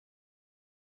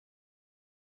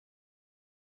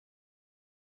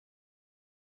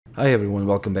Hi everyone,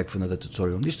 welcome back for another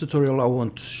tutorial. In this tutorial I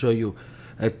want to show you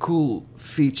a cool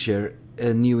feature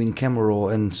new in Camera Raw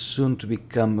and soon to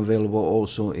become available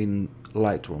also in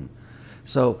Lightroom.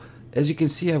 So as you can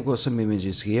see, I've got some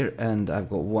images here and I've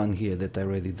got one here that I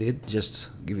already did. Just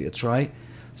give it a try.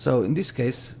 So in this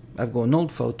case I've got an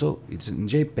old photo, it's in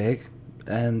JPEG,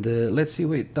 and let's see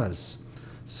what it does.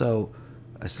 So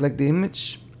I select the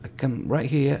image, I come right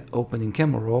here, open in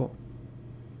Camera Raw,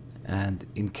 and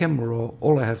in Camera Raw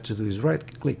all I have to do is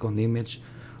right click on the image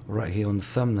right here on the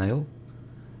thumbnail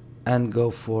and go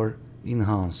for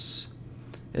enhance.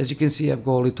 As you can see, I've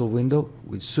got a little window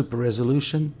with super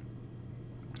resolution.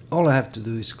 All I have to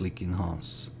do is click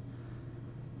enhance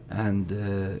and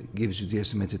gives you the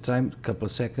estimated time, a couple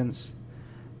of seconds,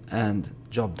 and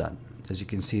job done. As you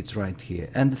can see, it's right here,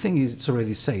 and the thing is it's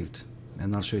already saved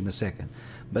and I'll show you in a second.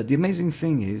 But the amazing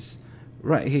thing is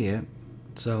right here,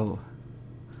 so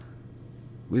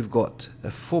we've got a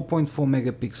 4.4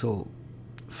 megapixel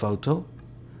photo,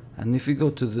 and if you go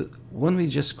to the one we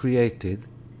just created,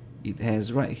 it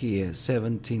has right here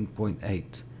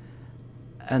 17.8,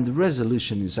 and the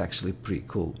resolution is actually pretty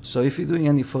cool. So if you're doing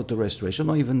any photo restoration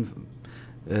or even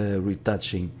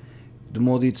retouching, the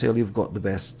more detail you've got, the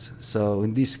best. So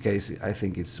in this case I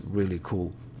think it's really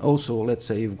cool. Also, let's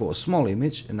say you've got a small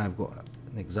image, and I've got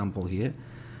an example here.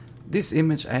 This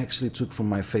image I actually took from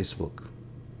my Facebook.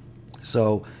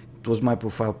 So it was my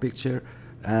profile picture,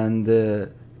 and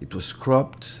it was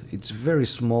cropped. It's very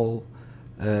small.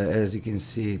 As you can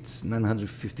see, it's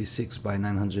 956 by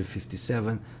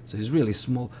 957, so it's really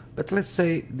small. But let's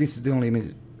say this is the only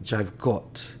image I've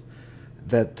got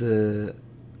that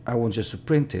I want just to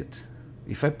print it.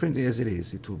 If I print it as it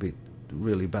is, it will be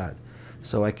really bad.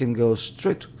 So I can go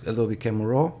straight to Adobe Camera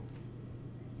Raw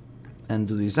and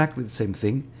do exactly the same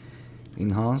thing,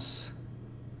 enhance,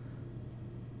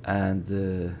 and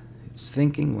it's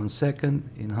thinking, 1 second,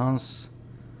 enhance,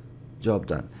 job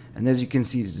done. And as you can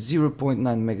see, 0.9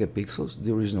 megapixels,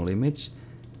 the original image,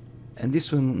 and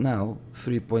this one now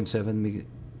 3.7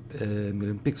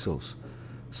 million pixels.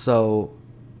 So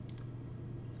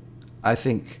I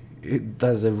think it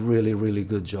does a really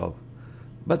good job.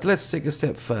 But let's take a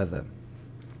step further.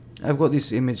 I've got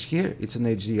this image here, it's an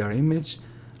HDR image.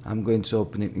 I'm going to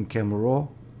open it in Camera Raw,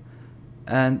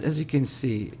 and as you can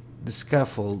see, the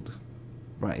scaffold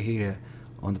right here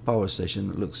on the power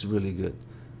station looks really good.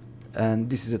 And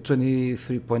this is a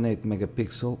 23.8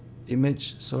 megapixel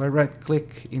image, so I right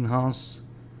click, enhance,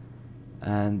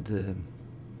 and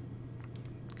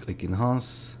click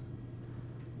enhance.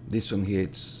 This one here,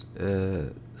 it's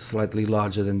slightly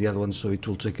larger than the other one, so it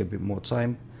will take a bit more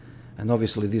time, and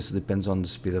obviously this depends on the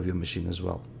speed of your machine as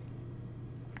well.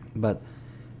 But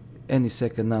any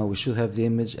second now we should have the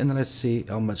image, and let's see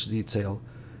how much detail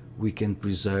we can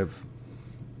preserve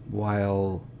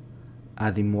while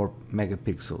adding more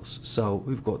megapixels. So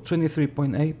we've got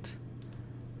 23.8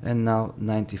 and now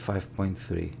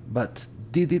 95.3. But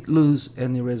did it lose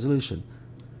any resolution?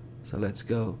 So let's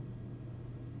go.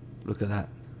 Look at that.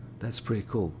 That's pretty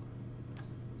cool.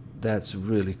 That's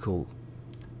really cool.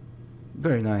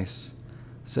 Very nice.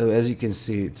 So as you can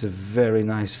see, it's a very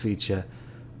nice feature,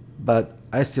 but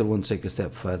I still want to take a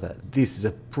step further. This is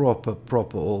a proper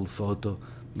old photo.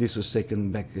 This was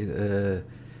taken back in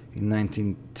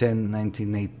 1910,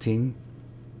 1918,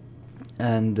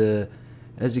 and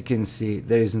as you can see,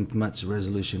 there isn't much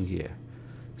resolution here.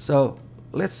 So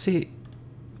let's see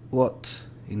what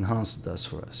enhance does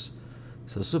for us.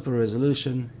 So super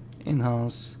resolution,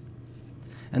 enhance,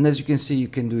 and as you can see, you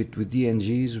can do it with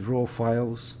DNGs, raw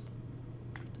files,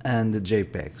 and the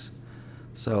JPEGs.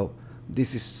 So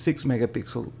this is 6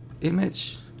 megapixel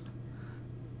image.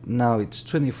 Now it's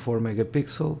 24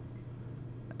 megapixel,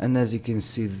 and as you can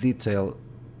see, detail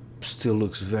still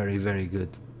looks very good.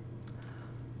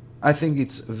 I think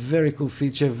it's a very cool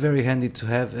feature, very handy to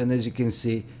have, and as you can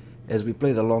see, as we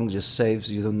play along, just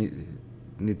saves. You don't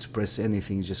need to press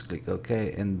anything, you just click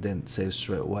OK, and then saves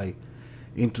straight away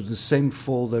into the same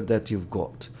folder that you've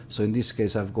got. So in this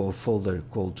case, I've got a folder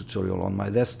called tutorial on my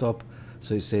desktop,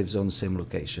 so it saves on the same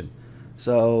location.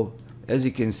 So as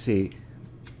you can see,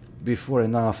 before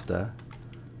and after,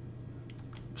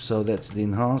 so that's the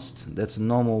enhanced, that's a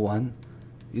normal one.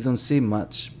 You don't see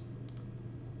much,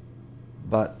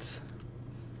 but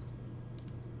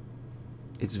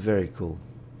it's very cool.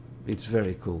 It's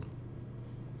very cool.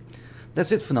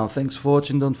 That's it for now. Thanks for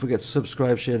watching. Don't forget to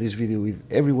subscribe, share this video with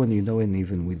everyone you know, and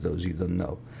even with those you don't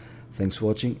know. Thanks for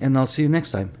watching, and I'll see you next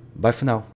time. Bye for now.